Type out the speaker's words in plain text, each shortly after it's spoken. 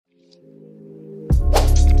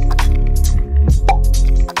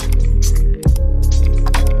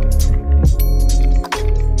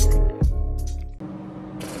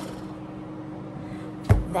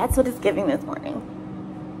That's what it's giving this morning.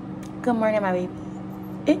 Good morning, my baby.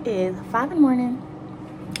 It is 5 in the morning.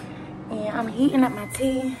 And I'm heating up my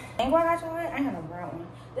tea. Angle I got y'all at, I ain't have no brown one.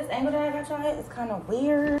 This angle that I got y'all at is kind of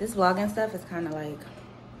weird. This vlogging stuff is kind of like,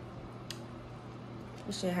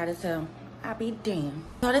 this shit hard as hell. I be damn.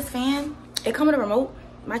 So this fan, it come with a remote.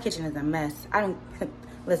 My kitchen is a mess. I don't,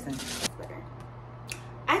 listen.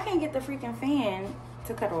 I can't get the freaking fan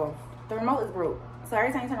to cut off. The remote is broke. So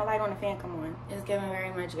every time you turn the light on, the fan come on. It's giving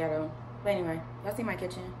very much ghetto. But anyway, y'all see my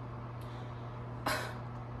kitchen?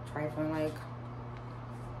 Trifling, like,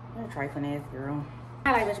 you're a trifling ass girl.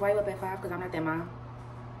 I like bitch wipe up at 5 because I'm not that mom.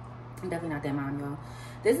 I'm definitely not that mom, y'all.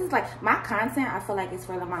 This is like my content. I feel like it's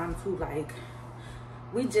for the mom too. Like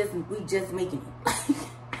we just making it.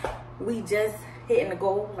 We just hitting the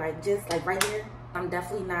goal. Like just like right here. I'm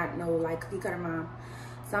definitely not no like cookie cutter mom.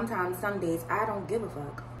 Sometimes, some days I don't give a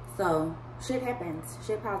fuck. So shit happens.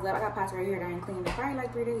 Shit piles up. I got pots right here that I ain't cleaned in probably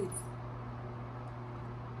like 3 days.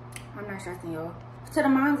 I'm not stressing y'all. To the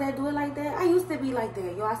moms that do it like that, I used to be like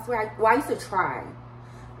that, yo. I swear, I used to try.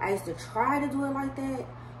 I used to try to do it like that,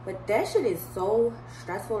 but that shit is so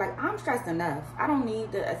stressful. Like, I'm stressed enough. I don't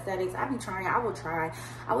need the aesthetics. I be trying. I will try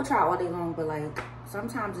all day long, but like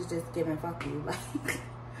sometimes it's just giving fuck you, like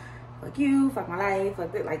fuck you, fuck my life,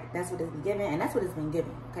 fuck it. Like that's what it's been giving, and that's what it's been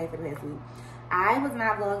giving. Okay, for the past week, I was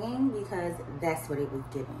not vlogging because that's what it was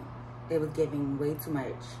giving. It was giving way too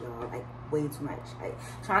much, y'all. Like way too much. Like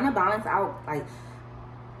trying to balance out, like.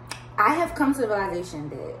 I have come to the realization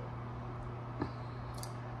that,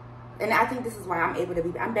 and I think this is why I'm able to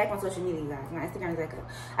be, I'm back on social media, you guys. My Instagram is back up.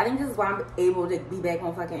 I think this is why I'm able to be back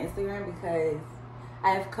on fucking Instagram, because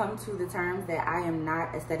I have come to the terms that I am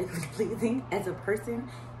not aesthetically pleasing as a person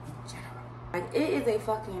in general. Like, it is a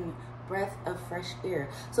fucking breath of fresh air.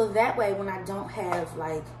 So that way, when I don't have,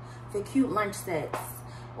 like, the cute lunch sets,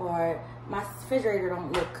 or my refrigerator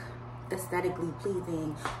don't look aesthetically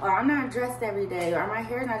pleasing, or I'm not dressed every day, or my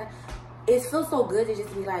hair not, it feels so good to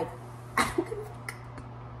just be like, I don't give a fuck.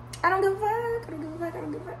 I don't give a fuck. I don't give a fuck. I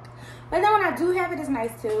don't give a fuck. But then when I do have it, it's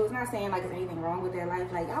nice too. It's not saying like there's anything wrong with their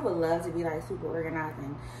life. Like, I would love to be like super organized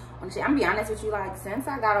and on shit. I'm gonna be honest with you, like since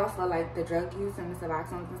I got off of like the drug use and the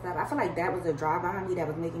Suboxone and stuff, I feel like that was a drive behind me that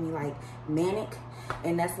was making me like manic,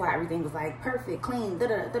 and that's why everything was like perfect, clean, da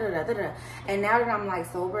da da da da da. And now that I'm like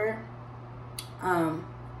sober,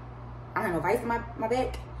 I have no vice in my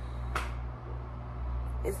back.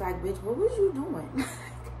 It's like, bitch, what was you doing?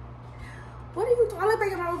 What are you doing? I look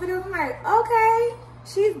back at my old videos, I'm like, okay,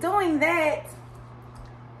 she's doing that.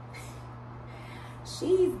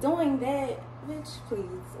 She's doing that. Bitch,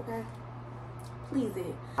 please, okay? Please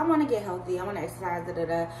it. I want to get healthy. I want to exercise, da da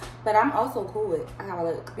da. But I'm also cool with how I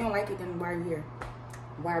look. If you don't like it, then why are you here?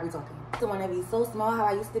 Why are we talking? I want to be so small how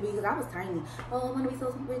I used to be, because I was tiny. Oh, I want to be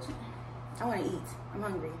so small, bitch. I want to eat. I'm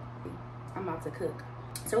hungry. I'm about to cook.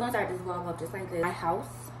 So we're gonna start this vlog off just like this. My house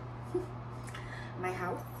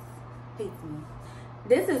hates me.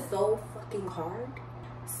 This is so fucking hard.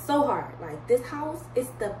 So hard. Like, this house, it's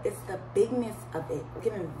the bigness of it. I'm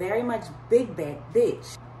giving very much big bag,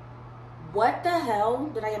 bitch. What the hell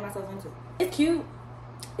did I get myself into? It's cute.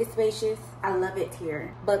 It's spacious. I love it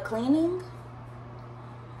here. But cleaning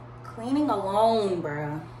alone,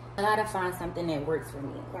 bruh. I gotta find something that works for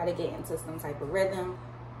me. Gotta get into some type of rhythm.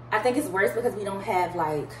 I think it's worse because we don't have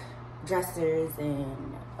like dressers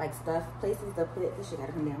and like stuff, places to put, this shit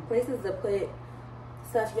gotta come down, places to put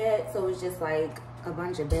stuff yet. So it's just like a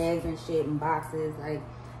bunch of bags and shit and boxes, like,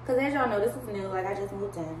 cause as y'all know, this is new, like I just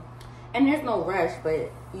moved in. And there's no rush,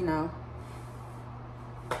 but you know.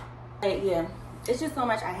 But yeah, it's just so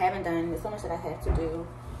much I haven't done. There's so much that I have to do.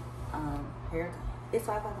 Here, it's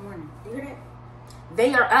 5 o'clock in the morning. Do you hear that?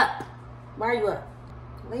 They are up. Why are you up?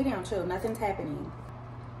 Lay down, chill, nothing's happening.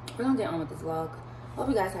 We're gonna get on with this vlog. Hope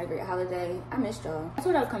you guys had a great holiday. I missed y'all. I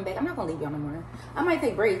told y'all to come back. I'm not gonna leave y'all no more. I might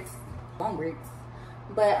take breaks, long breaks,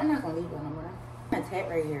 but I'm not gonna leave y'all no more. I'm tat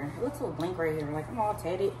right here. It looks so blank right here. Like, I'm all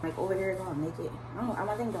tatted. Like, over here is all naked.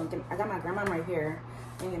 I got my grandma right here.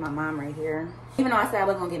 I'm gonna get my mom right here. Even though I said I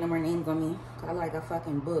wasn't gonna get no more names on me, cause I like a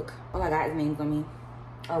fucking book. All I got is names on me,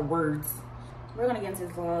 or words. We're gonna get into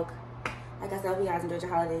this vlog. Like I said, I hope you guys enjoyed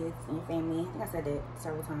your holidays and your family. I think I said that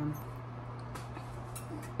several times.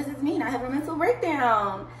 This is me, and I have a mental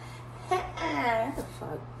breakdown. What the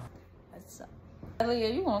fuck? What's up? Leah,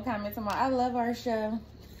 you won't comment tomorrow. I love our show.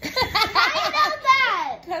 How do you know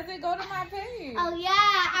that? Cause it go to my page. Oh yeah,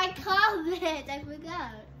 I comment. I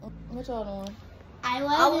forgot. What y'all doing? I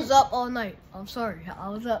was up all night. I'm sorry. I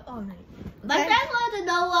was up all night. My friends wanted to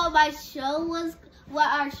know what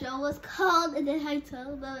our show was called, and then I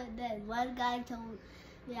told them, and then one guy told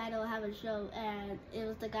me I don't have a show, and it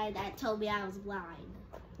was the guy that told me I was blind.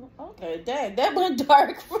 Okay, dang, that went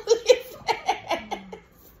dark really fast.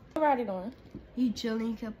 What are you doing? He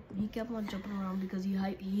chilling. He kept on jumping around because he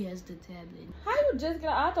has the tablet. How you just get?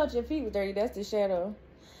 I thought your feet were dirty. That's the shadow.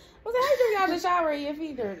 I was like, how you just got out the shower and your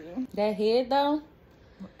feet dirty? That head though.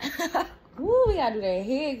 Ooh, we gotta do that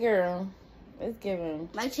head, girl. It's giving.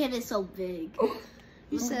 My chin is so big.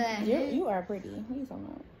 You said You are pretty. What you talking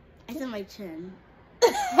about? I said my chin.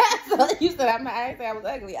 So you said I said I was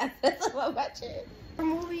ugly. I said something about my chin. the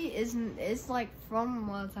movie it's like from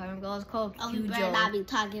a long time ago. It's called Oh, you Cujo. better not be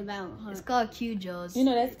talking about her. It's called Cujo's. You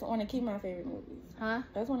know that's one of keep my favorite movies. Huh?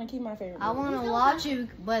 That's one of keep my favorite. I movies. want to watch it,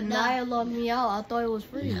 but Naya locked me out. I thought it was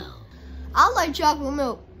free. No. I like chocolate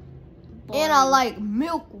milk, and I like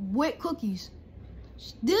milk with cookies.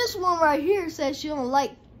 This one right here says she don't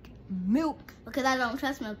like milk. Because I don't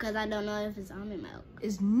trust milk because I don't know if it's almond milk.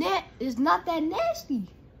 It's not that nasty.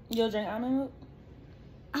 You'll drink almond milk?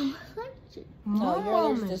 I'm allergic. No, you're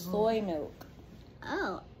allergic to Almond soy milk,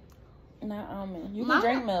 Oh. not almond. You can Mama-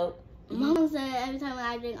 drink milk. Mama said every time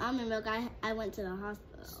I drink almond milk, I went to the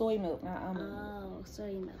hospital. Soy milk, not almond milk. Oh,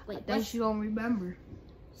 soy milk. Wait, I think she don't remember.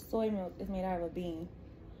 Soy milk is made out of a bean.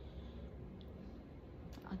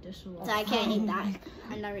 So I can't eat that.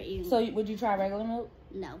 I never eaten. So would you try regular milk?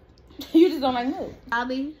 No. You just don't like milk.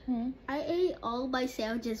 Bobby, Hmm? I ate all my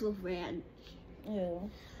sandwiches with ranch. Ew.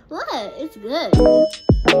 What? It's good.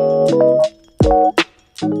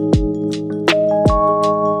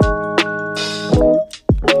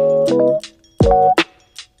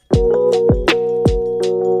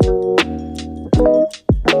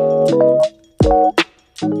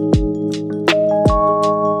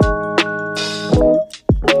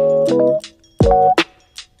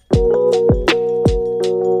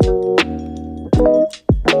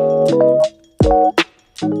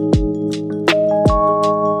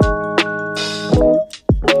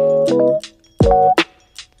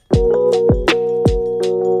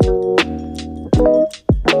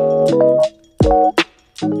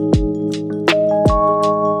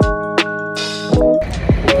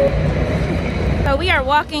 So we are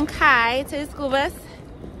walking Kai to the school bus.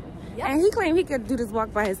 Yep. And he claimed he could do this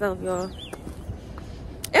walk by himself, y'all.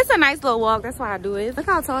 It's a nice little walk, that's why I do it. Look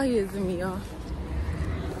how tall he is to me, y'all.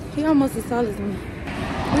 He almost as tall as me.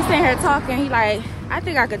 We sitting here talking, he like, I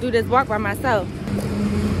think I could do this walk by myself.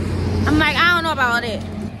 I'm like, I don't know about all that.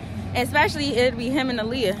 Especially it'd be him and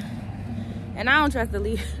Aaliyah. And I don't trust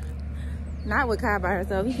Aaliyah. Not with Kai by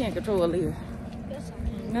herself, he can't control Aaliyah. Yes, I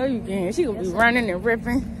can. No, you can't. She gonna be running and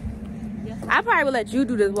ripping. I probably would let you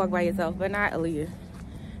do this walk by yourself, but not Aaliyah.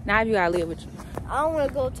 Not if you gotta live with you. I don't want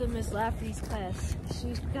to go to Miss Lafferty's class.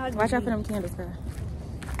 She's got Watch out for them candles, girl.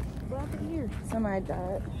 here. Somebody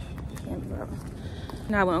died. Candles out.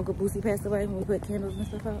 Now when Uncle Boosie passed away, when we put candles and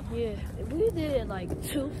stuff out. Yeah, we did like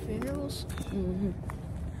 2 funerals. Mm-hmm.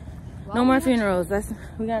 No more funerals.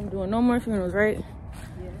 We gotta do no more funerals, right?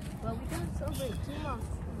 Yeah, but we gotta celebrate 2 months.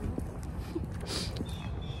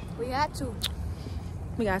 We had to.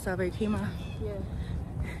 We gotta celebrate Kima. Yeah.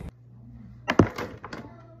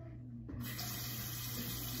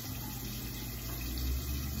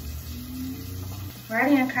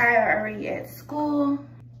 Riley and Kai are already at school.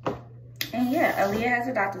 And yeah, Aaliyah has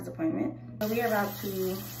a doctor's appointment. Aaliyah about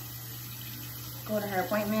to go to her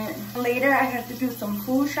appointment. Later, I have to do some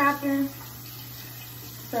food shopping.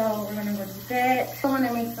 So we're gonna go do that. I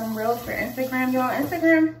wanna make some reels for Instagram, y'all.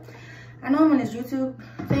 Instagram, I know I'm on this YouTube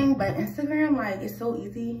thing, but Instagram, like, it's so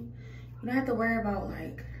easy. You don't have to worry about,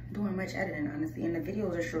 like, doing much editing, honestly, and the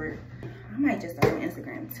videos are short. I might just start on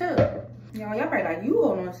Instagram, too. Y'all probably like, you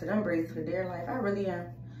hold on to them braids for dear life. I really am.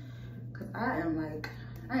 Because I am, like,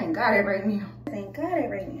 I ain't got it right now. I ain't got it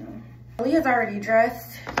right now. Aaliyah's already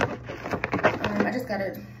dressed. I just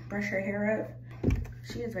gotta brush her hair up.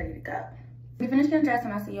 She is ready to go. We finished getting dressed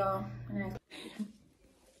and I'll see y'all in the next.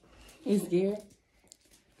 You scared?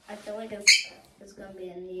 I feel like it's gonna be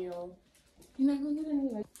a needle. You're not gonna get a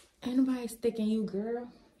needle. Ain't nobody sticking you, girl.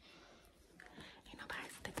 Ain't nobody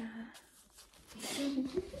sticking.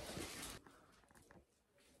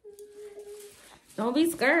 Don't be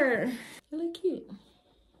scared. You look cute.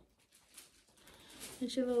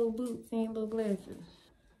 It's your little boots and your little glasses.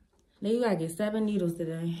 Now you gotta get 7 needles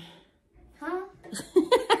today. Huh?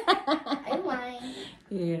 Are you lying?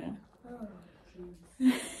 Yeah.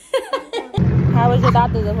 How was your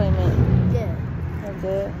doctor's appointment? Yeah. That's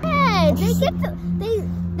good. Hey,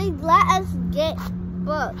 they let us get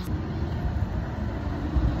books.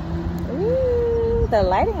 Ooh, the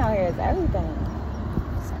lighting out here is everything.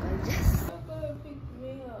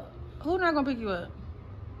 Who's not gonna pick you up?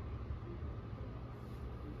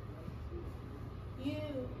 You.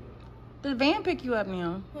 The van pick you up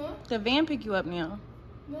now. Huh? The van pick you up now.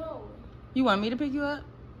 No. You want me to pick you up?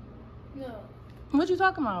 No. What you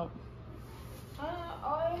talking about?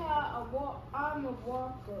 I'm a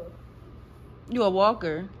walker. You a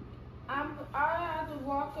walker? I have to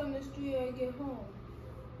walk on the street and get home.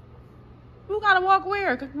 You gotta walk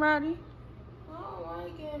where, Roddy? I don't want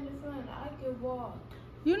to get in the front. I can walk.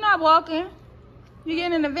 You not walking. You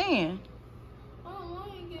getting in the van. I don't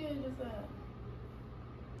want to get in the front.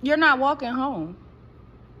 You're not walking home.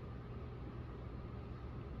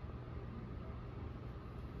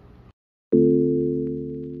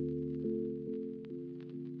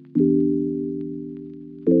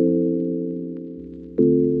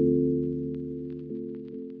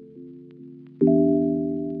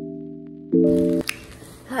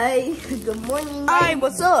 Hey, good morning. Hey,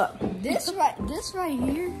 what's up? This right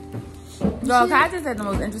here. Yo, Kai just said the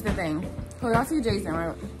most interesting thing. So y'all see Jason,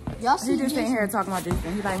 right? Y'all see He just sitting Jason? here talking about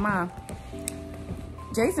Jason. He's like, Mom,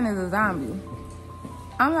 Jason is a zombie.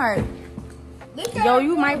 I'm like, yo,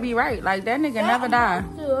 you might be right. Like, that nigga never die.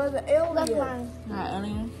 The alien. That's mine.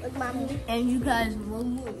 Alien. Look, mommy. And you guys,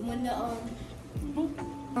 when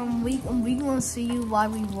we gonna see you while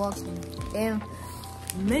we walking, and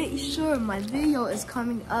make sure my video is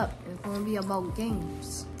coming up. It's gonna be about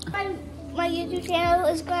games. My YouTube channel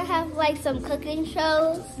is gonna have like some cooking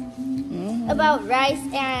shows about rice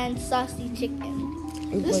and saucy chicken.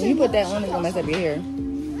 When you put that on, it's gonna mess up your hair.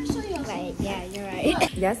 Right? Yeah, you're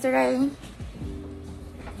right. Yesterday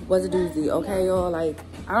was a doozy, okay, y'all? Like,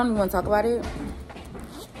 I don't even want to talk about it.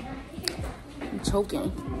 I'm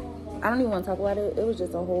choking. I don't even want to talk about it. It was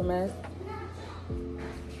just a whole mess.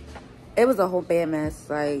 It was a whole bad mess.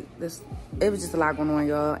 Like, it was just a lot going on,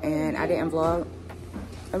 y'all. And I didn't vlog,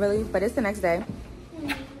 really, but it's the next day.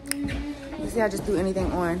 You see, I just do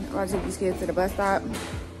anything on. I'm about to take these kids to the bus stop.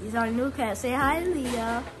 He's our new cat. Say hi,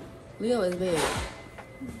 Leo. Leo is big.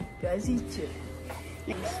 Guys, he's cute.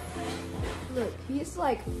 Look, he's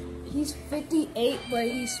 58, but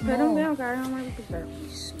he's small. Put him down, Kyle. I don't want to pick that.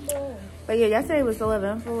 He's small. But yeah, yesterday was so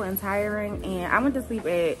eventful and tiring, and I went to sleep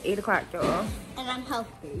at 8 o'clock, y'all. And I'm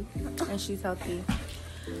healthy. And she's healthy.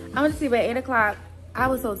 I went to sleep at 8 o'clock. I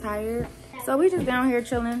was so tired. So we just down here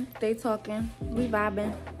chilling. They talking. We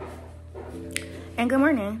vibing. And good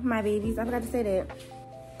morning, my babies. I forgot to say that.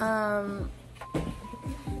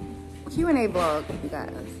 Q&A vlog, you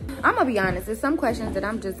guys. I'm gonna be honest. There's some questions that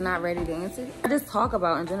I'm just not ready to answer. I just talk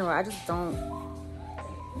about in general. I just don't.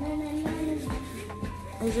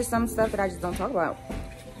 There's just some stuff that I just don't talk about.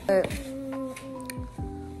 But,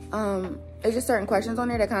 there's just certain questions on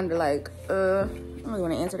there that kind of like, I don't really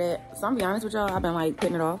want to answer that. So I'm gonna be honest with y'all, I've been like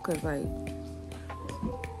putting it off because like,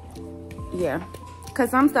 yeah. Because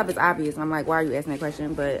some stuff is obvious. I'm like, why are you asking that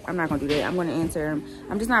question? But I'm not gonna do that. I'm gonna answer them.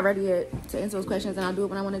 I'm just not ready yet to answer those questions, and I'll do it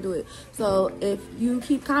when I want to do it. So if you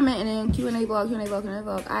keep commenting in Q&A vlog, Q&A vlog, Q&A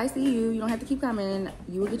vlog, I see you. You don't have to keep commenting.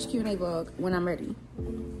 You will get your Q&A vlog when I'm ready.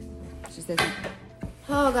 She says,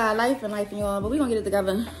 oh God, life and y'all. But we gonna get it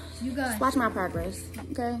together. You guys. Watch my progress,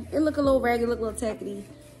 okay? It look a little ragged, look a little tackety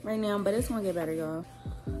right now, but it's gonna get better, y'all.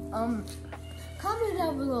 Comment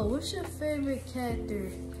down below. What's your favorite character?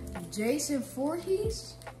 Jason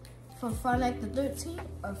Voorhees from Friday Night the 13th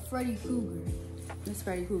or Freddy Krueger? It's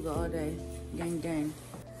Freddy Krueger all day. Gang, gang.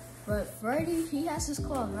 But Freddy, he has his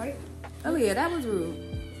claws, right? Oh yeah, that was rude.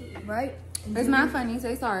 Right? And It's then not funny.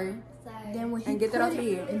 Say sorry. Then when he And get that put off it-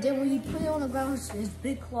 your head. And then when he put it on the ground, his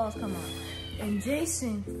big claws come out. And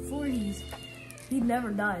Jason Voorhees, he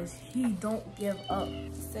never dies. He don't give up.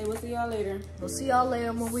 Say we'll see y'all later. We'll see y'all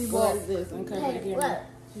later when we What walk. is this? I'm covering the camera.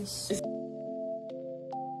 Peace.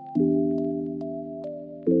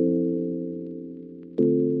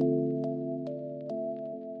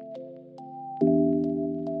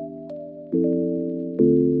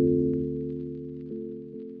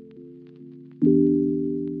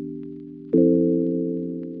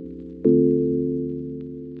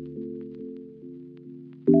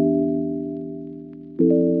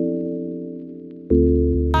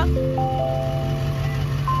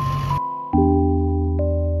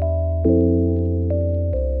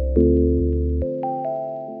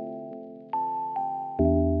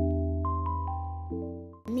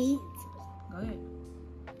 Meat. Go ahead.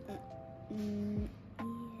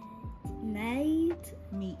 Night.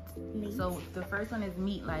 Meat. Meat. So the first one is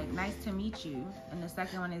meat, like nice to meet you, and the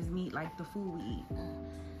second one is meat, like the food we eat,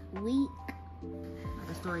 Week. like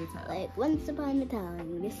a story tell. Like once upon a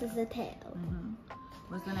time. This is a tale.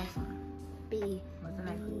 What's the next one? B. What's the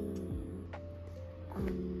next one?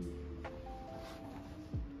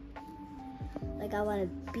 Like I want to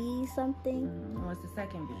be something. And what's the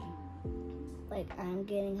second B? Like I'm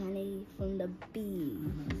getting honey from the bees.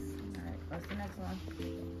 All right. What's the next one?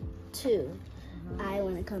 2. I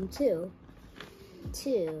want to come too.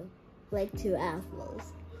 Two, like two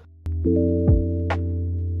apples.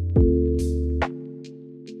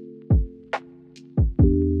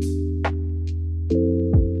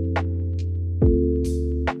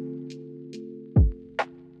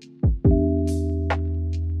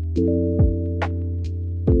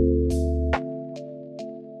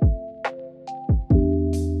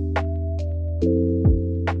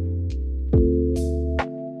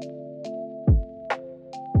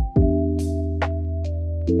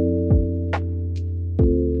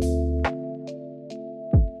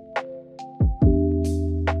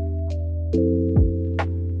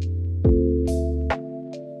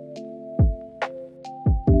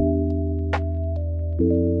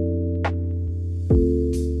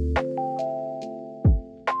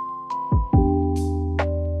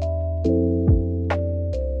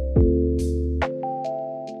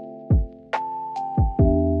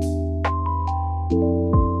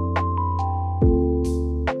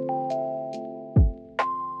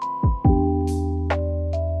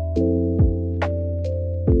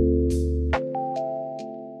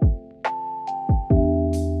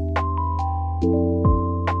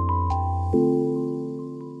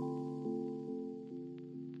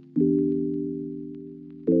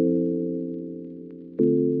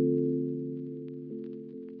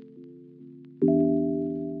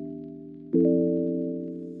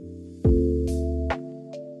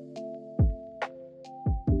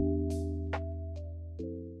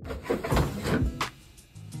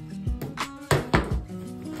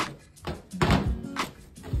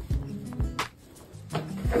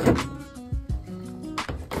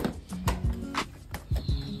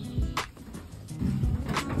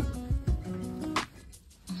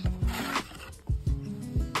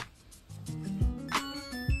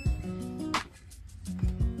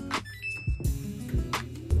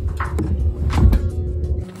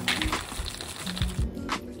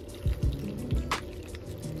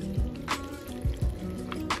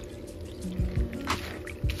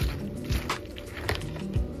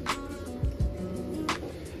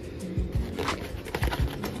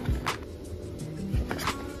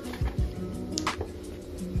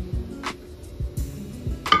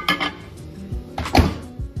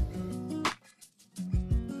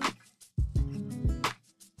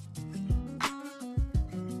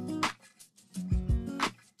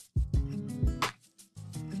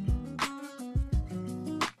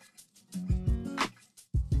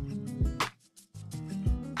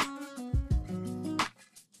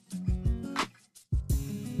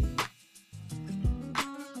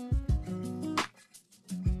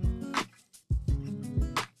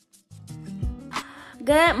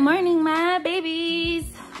 Good morning, my babies.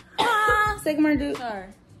 Say good morning, dude. Sorry.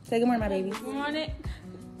 Say good morning, my babies. Good morning.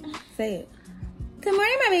 Say it. Good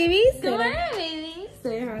morning, my babies. Good morning, babies.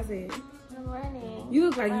 Say it how I say it. Good morning. You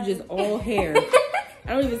look like you just all hair.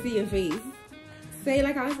 I don't even see your face. Say it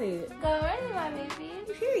like how I say it. Good morning, my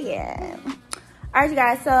babies. Period. All right, you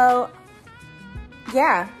guys. So,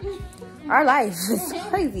 yeah, our life is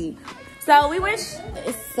crazy. So we wish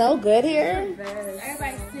it's so good here.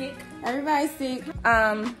 Everybody's sick. Everybody's sick.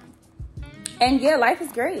 And yeah, life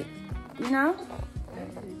is great. You know,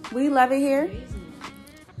 we love it here.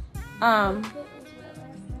 I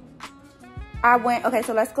went. Okay,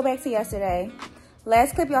 so let's go back to yesterday.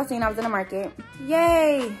 Last clip y'all seen, I was in the market.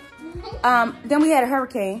 Yay! Then we had a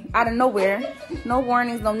hurricane out of nowhere. No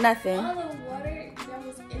warnings, no nothing. All the water that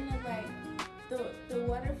was in the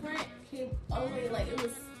waterfront came all the way, like it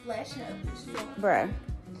was splashing up the street. Bruh.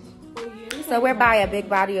 So we're by a big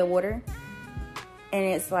body of water, and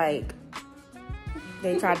it's like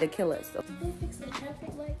they tried to kill us. So. Did they fix the traffic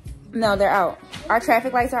lights? No, they're out. Our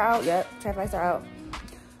traffic lights are out. Yep, traffic lights are out.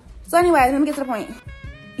 So anyway, let me get to the point.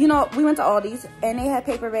 You know, we went to Aldi's, and they had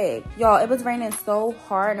paper bags. Y'all, it was raining so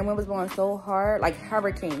hard, and the wind was blowing so hard, like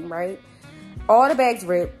hurricane, right? All the bags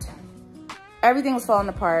ripped. Everything was falling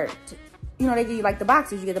apart. You know, they give you like the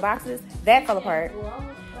boxes. You get the boxes. That fell apart.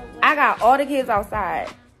 I got all the kids outside.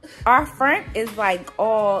 Our front is like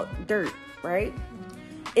all dirt, right?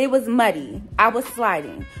 It was muddy. I was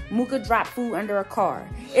sliding. Muka dropped food under a car.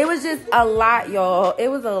 It was just a lot, y'all. It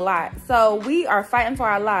was a lot. So we are fighting for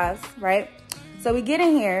our lives, right? So we get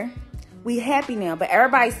in here. We happy now, but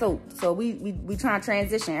everybody's soaked. So we trying to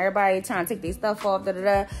transition. Everybody trying to take their stuff off.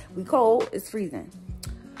 We cold. It's freezing.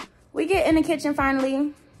 We get in the kitchen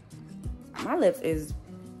finally. My lips is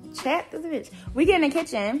chapped as a bitch. We get in the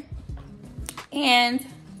kitchen and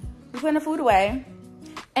we putting the food away,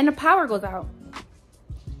 and the power goes out.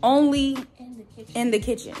 Only in the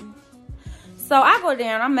kitchen. So I go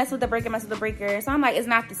down, I mess with the breaker. So I'm like, it's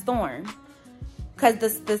not the storm. Cause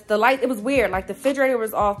the light, it was weird. Like the refrigerator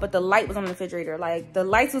was off, but the light was on the refrigerator. Like the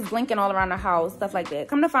lights was blinking all around the house, stuff like that.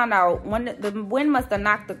 Come to find out, the wind must have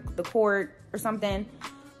knocked the cord or something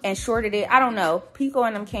and shorted it. I don't know. Pico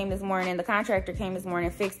and them came this morning. The contractor came this morning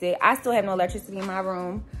and fixed it. I still have no electricity in my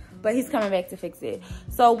room, but he's coming back to fix it.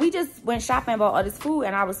 So we just went shopping and bought all this food,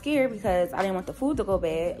 and I was scared because I didn't want the food to go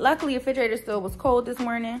bad. Luckily, the refrigerator still was cold this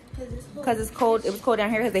morning because it's cold. It was cold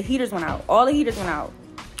down here because the heaters went out. All the heaters went out.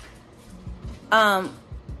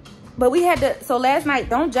 But we had to, so last night,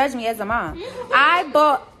 don't judge me as a mom. I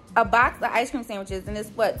bought a box of ice cream sandwiches, and it's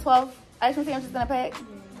what, 12 ice cream sandwiches in a pack?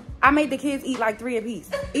 I made the kids eat like 3 apiece.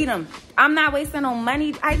 Eat them. I'm not wasting no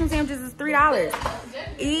money. Ice cream sandwiches is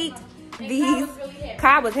 $3. Eat these.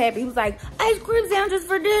 Kai was happy. He was like, ice cream sandwiches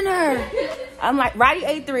for dinner. I'm like, Roddy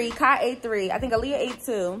ate 3, Kai ate 3. I think Aaliyah ate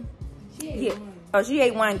 2. Yeah. Oh, she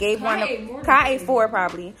ate 1, gave 1. Kai ate 4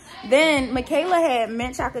 probably. Then Michaela had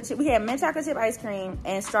mint chocolate chip. We had mint chocolate chip ice cream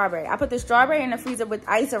and strawberry. I put the strawberry in the freezer with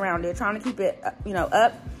ice around it, trying to keep it, you know,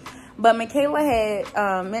 up. But Michaela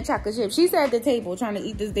had mint chocolate chip. She sat at the table trying to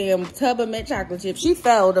eat this damn tub of mint chocolate chip. She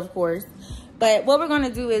failed, of course. But what we're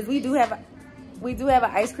gonna do is we do have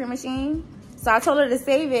an ice cream machine. So I told her to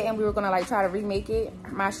save it, and we were gonna like try to remake it,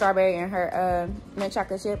 my strawberry and her mint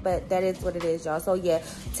chocolate chip. But that is what it is, y'all. So yeah,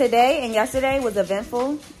 today and yesterday was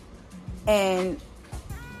eventful, and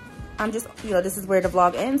I'm just, you know, this is where the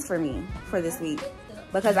vlog ends for me for this week,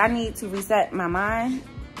 because I need to reset my mind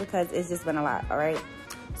because it's just been a lot. All right.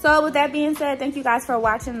 So with that being said, thank you guys for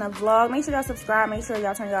watching the vlog. Make sure y'all subscribe. Make sure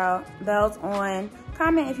y'all turn y'all bells on.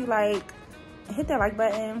 Comment if you like. Hit that like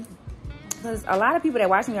button. Because a lot of people that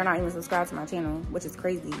watch me are not even subscribed to my channel, which is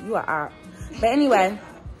crazy. You are out. But anyway,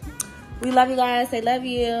 we love you guys. Say love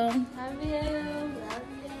you. Love you.